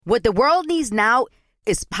What the world needs now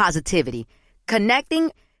is positivity.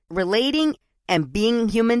 Connecting, relating, and being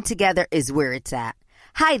human together is where it's at.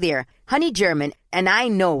 Hi there, Honey German, and I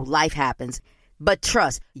know life happens, but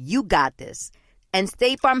trust, you got this. And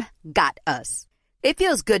State Farm got us. It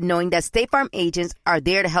feels good knowing that State Farm agents are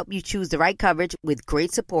there to help you choose the right coverage with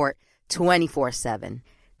great support 24/7.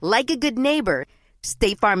 Like a good neighbor,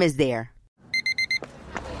 State Farm is there.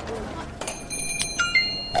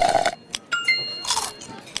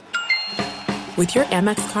 With your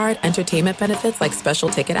Amex card, entertainment benefits like special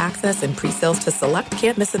ticket access and pre-sales to select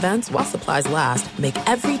can't-miss events while supplies last make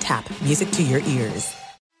every tap music to your ears.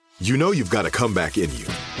 You know you've got a comeback in you.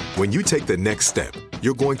 When you take the next step,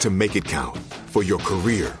 you're going to make it count for your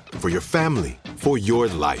career, for your family, for your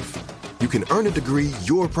life. You can earn a degree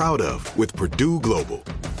you're proud of with Purdue Global.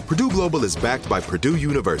 Purdue Global is backed by Purdue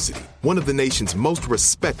University, one of the nation's most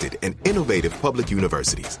respected and innovative public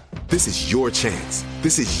universities. This is your chance.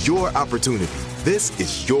 This is your opportunity. This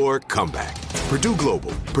is your comeback. Purdue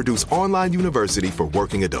Global, Purdue's online university for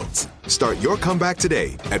working adults. Start your comeback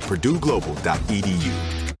today at purdueglobal.edu.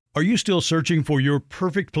 Are you still searching for your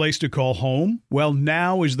perfect place to call home? Well,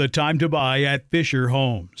 now is the time to buy at Fisher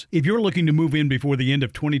Homes. If you're looking to move in before the end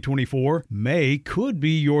of 2024, May could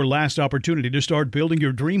be your last opportunity to start building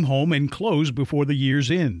your dream home and close before the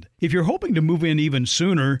year's end. If you're hoping to move in even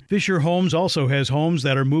sooner, Fisher Homes also has homes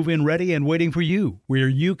that are move-in ready and waiting for you, where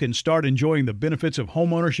you can start enjoying the benefits of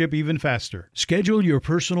homeownership even faster. Schedule your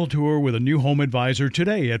personal tour with a new home advisor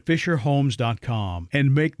today at FisherHomes.com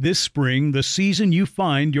and make this spring the season you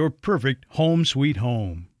find your perfect home sweet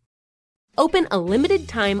home. Open a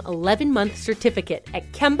limited-time 11-month certificate at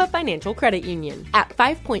Kemba Financial Credit Union. At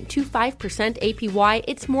 5.25% APY,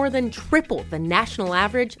 it's more than triple the national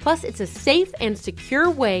average, plus it's a safe and secure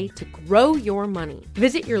way to grow your money.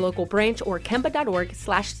 Visit your local branch or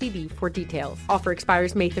kemba.org/cd for details. Offer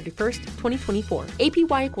expires May 31st, 2024.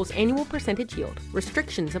 APY equals annual percentage yield.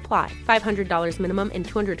 Restrictions apply. $500 minimum and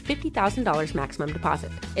 $250,000 maximum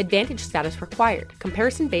deposit. Advantage status required.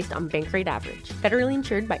 Comparison based on bank rate average. Federally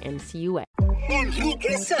insured by NCUA.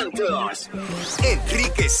 Enrique Santos.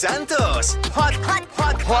 Enrique Santos.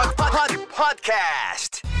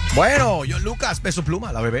 Podcast. Bueno, yo Lucas, Peso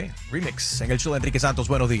Pluma, la bebé, remix en el show de Enrique Santos.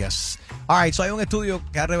 Buenos días. Alright, so hay un estudio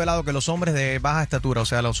que ha revelado que los hombres de baja estatura, o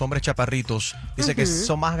sea, los hombres chaparritos, dice que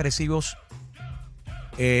son más agresivos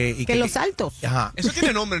y que los altos. Ajá. Eso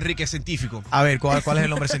tiene nombre, Enrique, científico. A ver, ¿cuál es el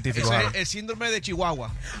nombre científico? Es el síndrome de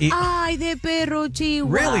Chihuahua. Ay, de perro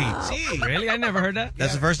Chihuahua. Really? Sí. Really? I never heard that.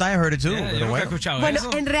 That's the first time I heard it too. Yeah, Pero yo nunca he escuchado Bueno,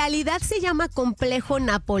 eso. en realidad se llama complejo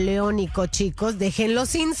napoleónico, chicos.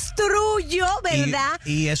 Déjenlos instruyo, ¿verdad?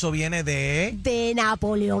 Y eso viene de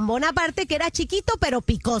Napoleón Bonaparte, que era chiquito pero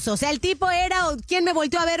picoso. O sea, el tipo era, ¿quién me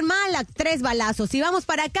volteó a ver mal? A 3 balazos. Y vamos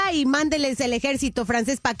para acá y mándeles el ejército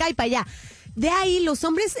francés para acá y para allá. De ahí los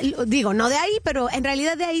hombres, digo, no de ahí, pero en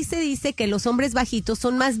realidad de ahí se dice que los hombres bajitos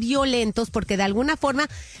son más violentos porque de alguna forma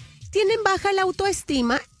tienen baja la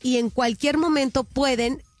autoestima y en cualquier momento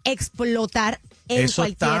pueden explotar en eso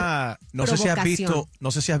cualquier está, no sé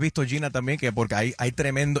si has visto Gina también, que porque hay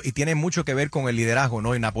tremendo, y tiene mucho que ver con el liderazgo,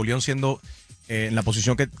 ¿no? Y Napoleón siendo en la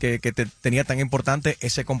posición que tenía tan importante,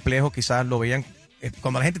 ese complejo quizás lo veían.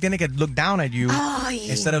 Cuando la gente tiene que look down at you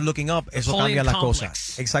instead of looking up, eso cambia las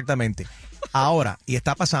cosas. Exactamente. Ahora, y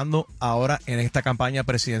está pasando ahora en esta campaña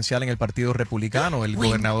presidencial en el Partido Republicano, el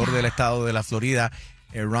gobernador del estado de la Florida,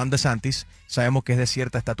 Ron DeSantis, sabemos que es de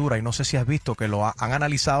cierta estatura y no sé si has visto que han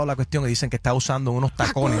analizado la cuestión y dicen que está usando unos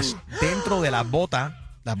tacones dentro de las botas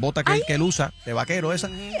que él usa, de vaquero esa.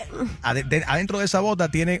 Adentro de esa bota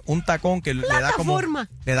tiene un tacón que le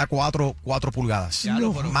da 4 pulgadas.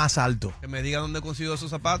 Más alto. Que me diga dónde consiguió esos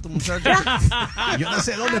zapatos, muchachos. Yo no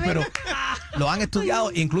sé dónde, pero lo han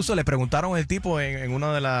estudiado. Incluso le preguntaron al tipo en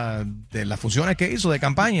una de las funciones que hizo de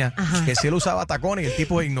campaña, que si él usaba tacones, y el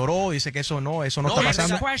tipo ignoró, dice que eso no está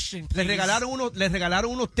pasando. Le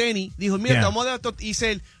regalaron unos tenis. Dijo, mira, vamos a dar esto.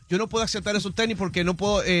 Dice él, yo no puedo aceptar esos tenis porque no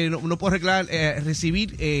puedo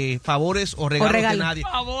recibir favores o regalos de nadie.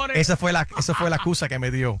 Esa fue la excusa que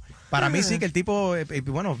me dio. Para mí sí que el tipo,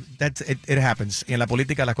 bueno, it happens. Y en la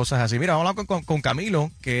política las cosas así. Mira, vamos a hablar con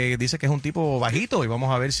Camilo, que dice que es un tipo bajito y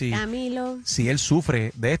vamos a ver si él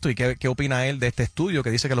sufre de esto y qué opina él de este estudio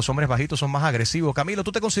que dice que los hombres bajitos son más agresivos. Camilo,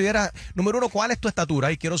 ¿tú te consideras, número uno, cuál es tu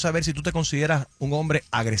estatura? Y quiero saber si tú te consideras un hombre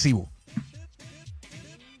agresivo.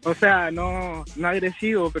 O sea, no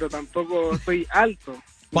agresivo, pero tampoco soy alto.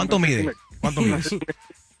 ¿Cuánto mide?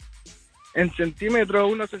 En centímetros,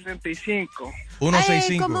 1.65.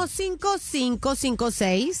 1.65. Como 5'5",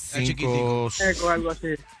 5'6". Algo así.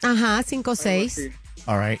 Ajá, 5'6".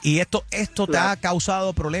 All right. ¿Y esto te ha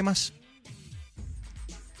causado problemas?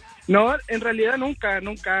 No, en realidad nunca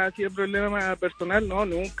ha sido problema personal, no,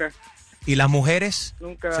 nunca. ¿Y las mujeres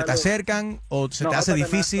Nunca se te acercan o se te No, hace para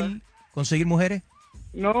difícil nada. conseguir mujeres?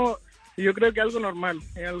 No, yo creo que es algo normal,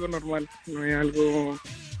 no es algo...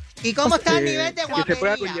 ¿Y cómo está el nivel de que se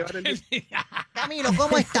pueda guapería? conllevar el... Camilo,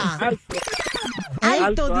 ¿cómo está?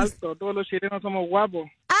 Alto, todos los chilenos somos guapos.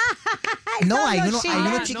 No, hay unos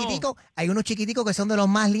chilenos. chiquiticos que son de los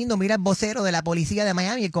más lindos. Mira el vocero de la policía de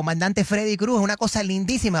Miami, el comandante Freddy Cruz, es una cosa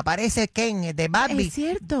lindísima. Parece Ken de Barbie. Es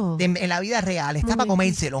cierto. En la vida real, está para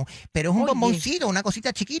comérselo. Pero es un Oye. bomboncito, una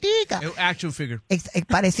cosita chiquitica. Es un action figure.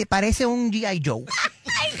 Parece un G.I. Joe.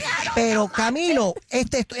 Pero Camilo,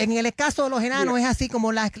 en el caso de los enanos es así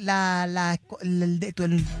como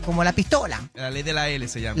como la pistola. La ley de la L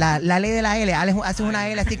se llama. La ley de la L. Haces una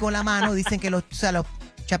L así con la mano. Dicen que los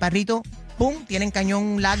chaparritos, pum, tienen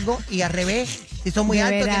cañón largo y al revés, si son muy De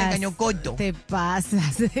altos, veras, tienen cañón corto. Te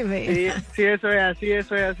pasas de ver. Sí, eso es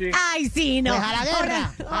así. Ay, sí, no. Pues a la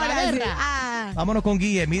guerra, a la Ahora sí. guerra. Ah. Vámonos con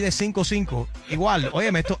Guille, mide 5'5". Igual,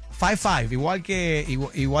 óyeme, esto 5'5",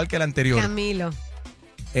 igual que el anterior. Camilo.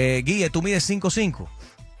 Guille, tú mides 5'5".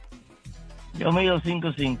 Yo mido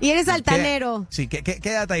 5'5". Y eres altanero. Sí,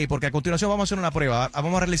 quédate ahí, porque a continuación vamos a hacer una prueba.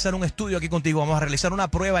 Vamos a realizar un estudio aquí contigo. Vamos a realizar una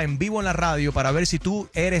prueba en vivo en la radio para ver si tú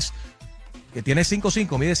eres, que tienes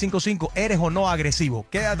 5'5", mides 5'5", eres o no agresivo.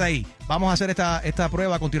 Quédate ahí. Vamos a hacer esta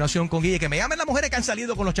prueba a continuación con Guille. Que me llamen las mujeres que han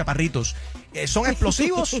salido con los chaparritos. ¿Son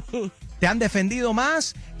explosivos? ¿Te han defendido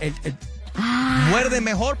más? Muerden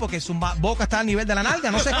mejor porque su boca está al nivel de la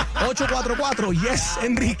nalga, no sé. 844, yes,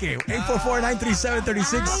 Enrique.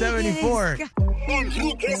 844-937-3674.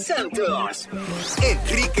 Enrique Santos.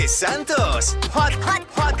 Hot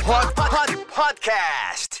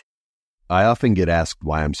podcast. I often get asked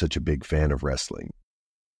why I'm such a big fan of wrestling.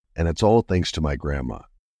 And it's all thanks to my grandma.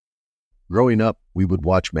 Growing up, we would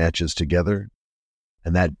watch matches together,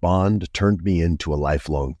 and that bond turned me into a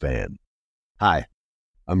lifelong fan. Hi,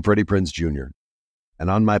 I'm Freddie Prinze Jr., and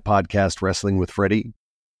on my podcast, Wrestling with Freddie,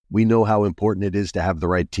 we know how important it is to have the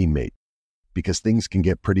right teammate, because things can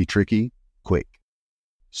get pretty tricky quick.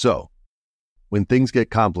 So, when things get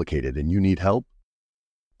complicated and you need help,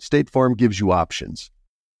 State Farm gives you options.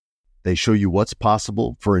 They show you what's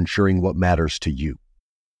possible for ensuring what matters to you.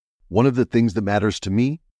 One of the things that matters to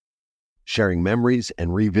me, sharing memories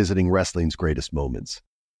and revisiting wrestling's greatest moments.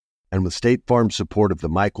 And with State Farm's support of the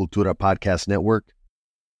My Cultura Podcast Network,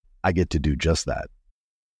 I get to do just that.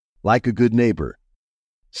 Like a good neighbor,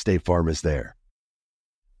 State Farm is there.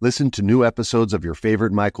 Listen to new episodes of your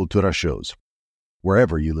favorite My Cultura shows,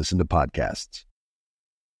 wherever you listen to podcasts.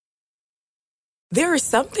 There are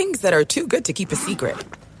some things that are too good to keep a secret.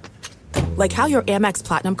 Like how your Amex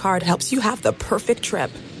Platinum card helps you have the perfect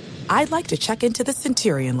trip. I'd like to check into the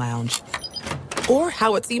Centurion Lounge. Or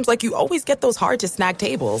how it seems like you always get those hard-to-snag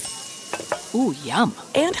tables. Ooh, yum.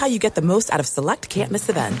 And how you get the most out of select can't-miss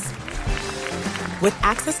events. With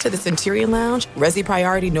access to the Centurion Lounge, Resi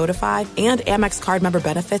Priority Notified, and Amex card member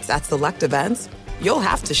benefits at select events, you'll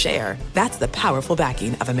have to share. That's the powerful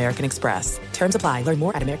backing of American Express. Terms apply. Learn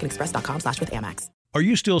more at americanexpress.com/withAmex. Are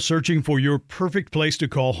you still searching for your perfect place to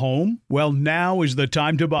call home? Well, now is the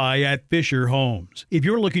time to buy at Fisher Homes. If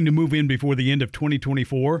you're looking to move in before the end of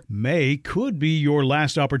 2024, May could be your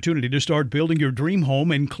last opportunity to start building your dream home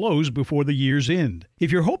and close before the year's end.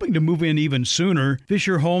 If you're hoping to move in even sooner,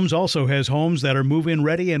 Fisher Homes also has homes that are move-in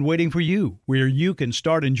ready and waiting for you, where you can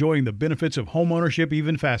start enjoying the benefits of homeownership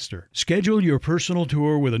even faster. Schedule your personal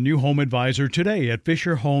tour with a new home advisor today at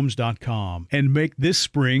FisherHomes.com and make this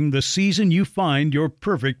spring the season you find your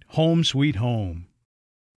perfect home sweet home.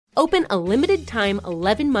 Open a limited-time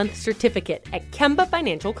 11-month certificate at Kemba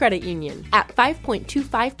Financial Credit Union. At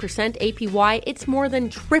 5.25% APY, it's more than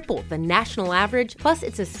triple the national average, plus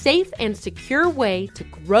it's a safe and secure way to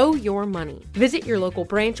grow your money. Visit your local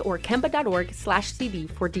branch or kemba.org/cd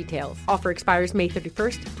for details. Offer expires May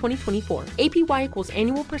 31st, 2024. APY equals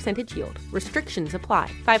annual percentage yield. Restrictions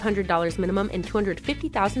apply. $500 minimum and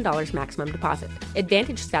 $250,000 maximum deposit.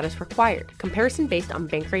 Advantage status required. Comparison based on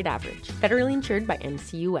bank rate average. Federally insured by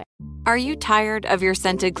NCUA. Are you tired of your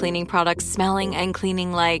scented cleaning products smelling and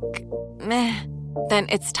cleaning like meh? Then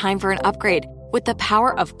it's time for an upgrade with the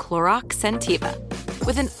power of Clorox Scentiva.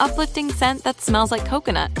 With an uplifting scent that smells like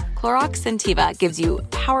coconut, Clorox Scentiva gives you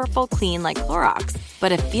powerful clean like Clorox,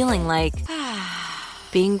 but a feeling like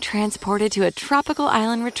being transported to a tropical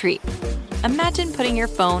island retreat. Imagine putting your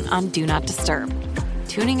phone on Do Not Disturb,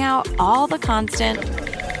 tuning out all the constant,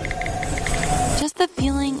 just the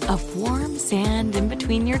feeling of warm sand in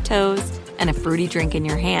between your toes and a fruity drink in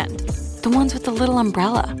your hand. The ones with the little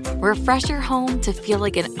umbrella. Refresh your home to feel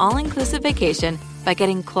like an all-inclusive vacation by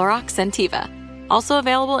getting Clorox Scentiva. Also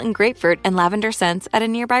available in grapefruit and lavender scents at a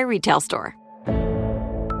nearby retail store.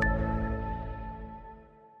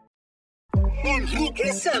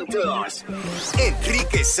 Enrique Santos.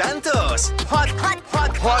 Enrique Santos.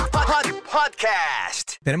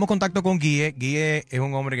 Podcast. Tenemos contacto con Guille. Guille es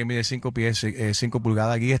un hombre que mide 5 pies, 5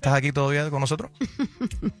 pulgadas. Guille, ¿estás aquí todavía con nosotros?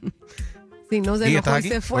 Si no se Guille, enojó ¿estás y aquí?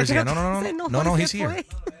 se fue. No, he's here.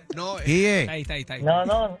 Guille. Ahí está.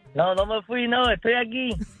 No me fui, no, estoy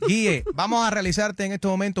aquí. Guille, vamos a realizarte en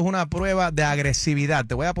estos momentos una prueba de agresividad.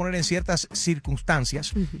 Te voy a poner en ciertas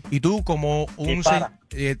circunstancias y tú como un...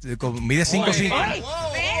 mides 5'5".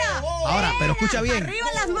 Ahora, pero escucha bien. Arriba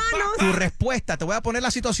las manos. Tu respuesta, te voy a poner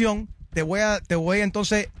la situación, voy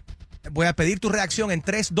a pedir tu reacción en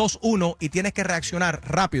 3, 2, 1 y tienes que reaccionar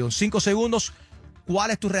rápido, en 5 segundos.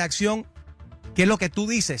 ¿Cuál es tu reacción? ¿Qué es lo que tú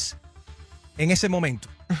dices en ese momento?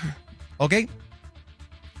 ¿Ok?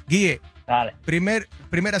 Guille, Dale.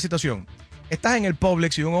 Primera situación. Estás en el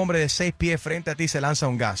Publix y un hombre de 6 pies frente a ti se lanza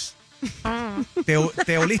un gas.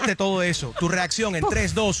 Te oliste todo eso. Tu reacción en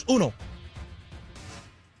 3, 2, 1.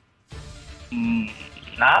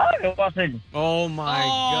 Nada, ¿qué voy a hacer? Oh my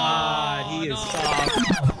God, he is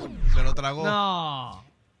soft. Se lo tragó. No.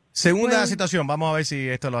 Segunda situación, vamos a ver si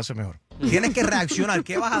esto lo hace mejor. Tienes que reaccionar,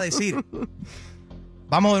 ¿qué vas a decir?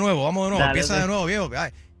 Vamos de nuevo. Dale, Empieza de nuevo, viejo.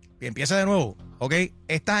 Ay, empieza de nuevo, ¿ok?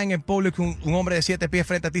 Estás en el público, un hombre de 7 pies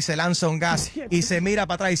frente a ti se lanza un gas y se mira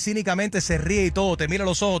para atrás y cínicamente se ríe y todo. Te mira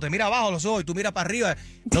los ojos, te mira abajo los ojos y tú miras para arriba.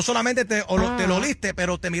 No solamente te lo oliste,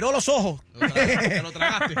 pero te miró los ojos. Te lo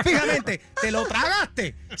tragaste. Fíjate, te lo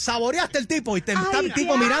tragaste. Saboreaste el tipo y está el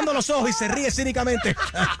tipo mirando los ojos y se ríe cínicamente.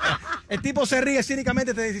 El tipo se ríe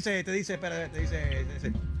cínicamente, te dice,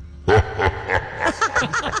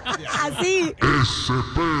 Así. Ese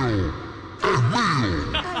peo es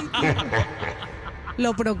mío.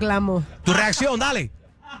 Lo proclamo. Tu reacción, dale.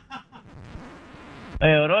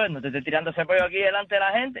 Bro, no te estoy tirando ese pollo aquí delante de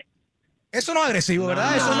la gente. Eso no es agresivo,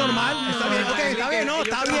 ¿verdad? Eso es normal. Está bien, ok, está bien, no,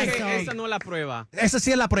 está bien. Esa no es la prueba. Esa sí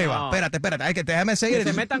es la prueba. No. Espérate, hay que déjame seguir. Que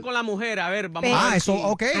se metan con la mujer, a ver, vamos a ver. Eso,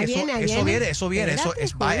 ok, Ahí viene. eso viene.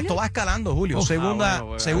 Espérate, Esto va escalando, Julio.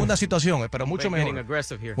 Segunda situación, pero mucho mejor.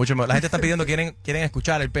 Mucho mejor. La gente está pidiendo, quieren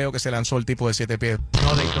escuchar el peo que se lanzó el tipo de 7 pies.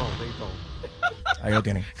 No, they don't. Ahí lo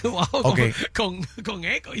tienen. Wow, Okay. con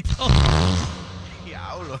eco y todo.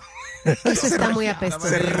 Diablo. Eso está muy apestoso.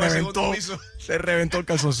 Se reventó el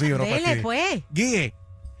calzoncillo. No Dele, fastidies. pues. Guille,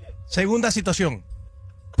 segunda situación.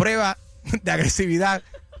 Prueba de agresividad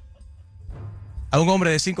a un hombre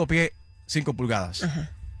de 5 pies, 5 pulgadas.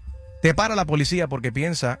 Te para la policía porque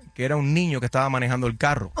piensa que era un niño que estaba manejando el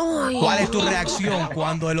carro. ¿Cuál es tu reacción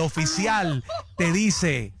cuando el oficial te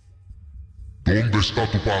dice: ¿Dónde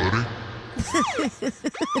está tu padre?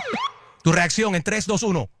 Tu reacción en 3, 2,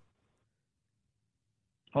 1.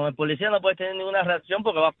 Con el policía no puedes tener ninguna reacción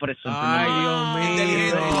porque vas preso. Ay, Dios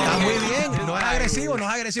mío. Está muy bien. No es agresivo,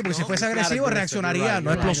 porque si fuese agresivo reaccionaría.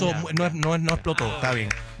 No explotó. Está bien.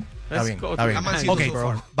 Ok,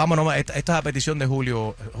 vámonos. Esta es la petición de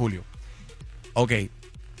Julio. Ok.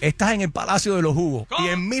 Estás en el Palacio de los Jugos y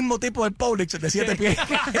el mismo tipo del Publix de 7 pies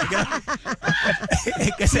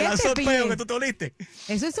que se lanzó el peo que tú te oliste.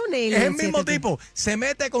 Eso es un alien. Es el mismo tipo. Se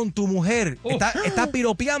mete con tu mujer. Está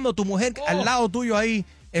piropeando a tu mujer al lado tuyo ahí,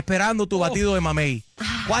 esperando tu batido de mamey.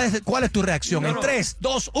 ¿Cuál es tu reacción? En 3,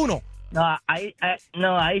 2, 1. No,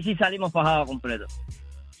 ahí sí salimos fajados completo.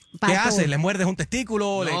 ¿Qué haces? ¿Le muerdes un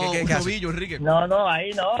testículo? ¿Qué haces? Enrique. No, ahí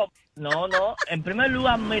no. No. En primer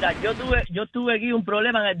lugar, mira, yo tuve aquí un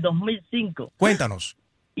problema en el 2005. Cuéntanos.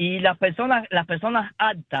 Y las personas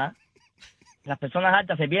altas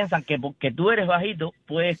se piensan que porque tú eres bajito,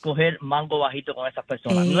 puedes coger mango bajito con esas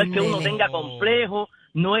personas. No es que uno tenga complejo,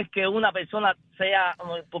 no es que una persona sea,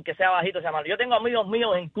 porque sea bajito, sea malo. Yo tengo amigos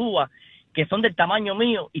míos en Cuba que son del tamaño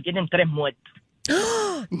mío y tienen 3 muertos.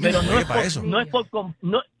 Pero no es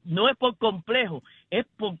por complejo, es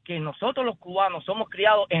porque nosotros los cubanos somos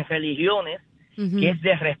criados en religiones que es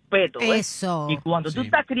de respeto, ¿ves? Eso. Y cuando tú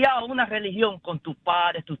estás criado en una religión con tus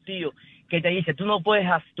padres, tus tíos, que te dice tú no puedes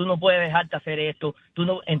dejarte hacer esto,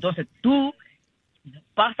 entonces tú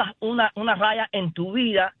pasas una raya en tu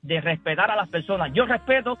vida de respetar a las personas. Yo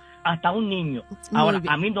respeto hasta un niño. Ahora,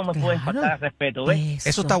 a mí no me puedes faltar el respeto, ¿ves?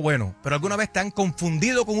 Eso está bueno. ¿Pero alguna vez te han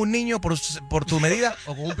confundido con un niño por tu medida?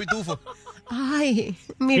 O con un pitufo. Ay,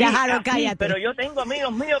 mira, Jaro, cállate. Pero yo tengo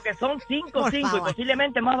amigos míos que son 5'5" y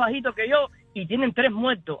posiblemente más bajitos que yo, y tienen 3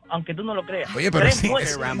 muertos, aunque tú no lo creas. Oye, pero 3 sí,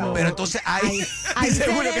 muertos. pero entonces ahí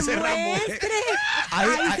dice Julio que se Rambo. Ahí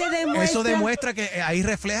se demuestra. Eso demuestra que ahí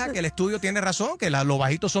refleja que el estudio tiene razón, que los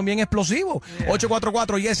bajitos son bien explosivos.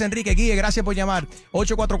 844 Yes Enrique Guille, gracias por llamar.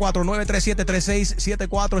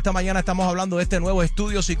 844-937-3674. Esta mañana estamos hablando de este nuevo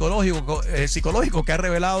estudio psicológico que ha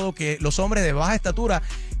revelado que los hombres de baja estatura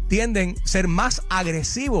tienden a ser más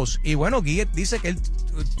agresivos. Y bueno, Guille dice que él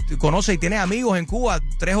conoce y tiene amigos en Cuba,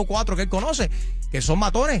 3 o 4 que él conoce, que son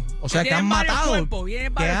matones, o sea, que han matado a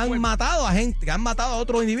gente, que han matado a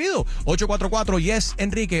otros individuos. 844 Yes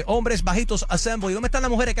Enrique, hombres bajitos assembly. ¿Dónde están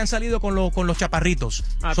las mujeres que han salido con los chaparritos?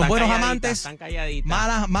 ¿Son buenos amantes?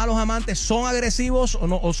 Malos amantes, ¿son agresivos o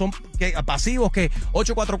no, o son pasivos? Que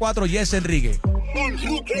 844 Yes Enrique.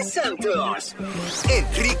 Enrique Santos.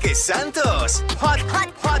 Enrique Santos.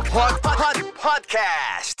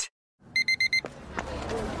 Podcast.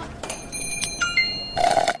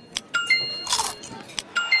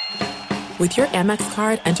 With your Amex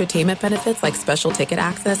card, entertainment benefits like special ticket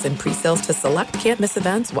access and pre-sales to select can't-miss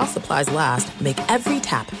events while supplies last make every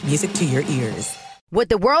tap music to your ears. What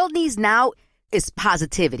the world needs now is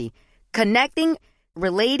positivity. Connecting,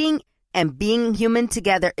 relating, and being human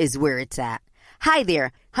together is where it's at. Hi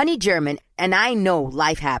there, Honey German, and I know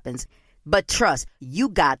life happens, but trust, you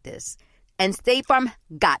got this. And State Farm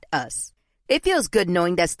got us. It feels good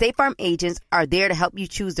knowing that State Farm agents are there to help you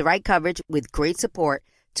choose the right coverage with great support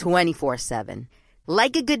 24/7.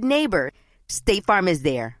 Like a good neighbor, State Farm is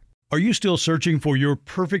there. Are you still searching for your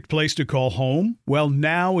perfect place to call home? Well,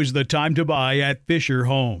 now is the time to buy at Fisher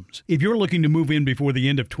Homes. If you're looking to move in before the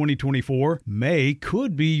end of 2024, May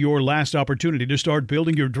could be your last opportunity to start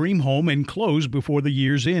building your dream home and close before the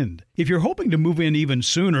year's end. If you're hoping to move in even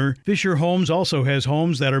sooner, Fisher Homes also has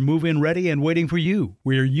homes that are move-in ready and waiting for you,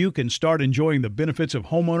 where you can start enjoying the benefits of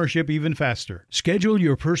homeownership even faster. Schedule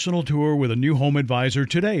your personal tour with a new home advisor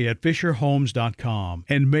today at FisherHomes.com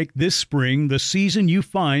and make this spring the season you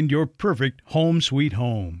find your perfect home sweet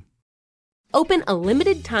home. Open a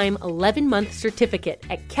limited-time 11-month certificate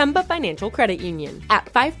at Kemba Financial Credit Union. At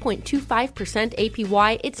 5.25%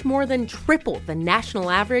 APY, it's more than triple the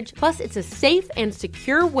national average, plus it's a safe and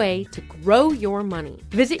secure way to grow your money.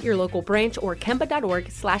 Visit your local branch or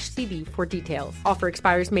kemba.org/cd for details. Offer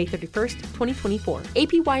expires May 31st, 2024.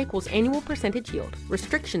 APY equals annual percentage yield.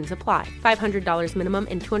 Restrictions apply. $500 minimum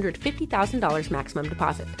and $250,000 maximum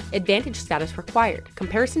deposit. Advantage status required.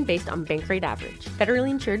 Comparison based on bank rate average. Federally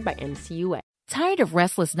insured by NCUA. Tired of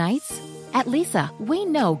restless nights? At Leesa, we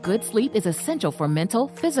know good sleep is essential for mental,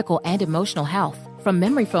 physical, and emotional health. From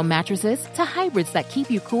memory foam mattresses to hybrids that keep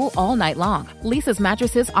you cool all night long, Leesa's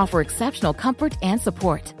mattresses offer exceptional comfort and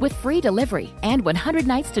support with free delivery and 100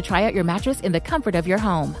 nights to try out your mattress in the comfort of your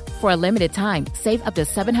home. For a limited time, save up to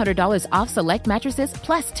 $700 off select mattresses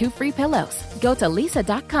plus 2 free pillows. Go to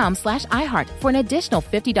leesa.com/iHeart for an additional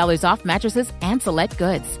 $50 off mattresses and select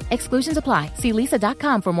goods. Exclusions apply. See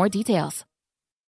leesa.com for more details.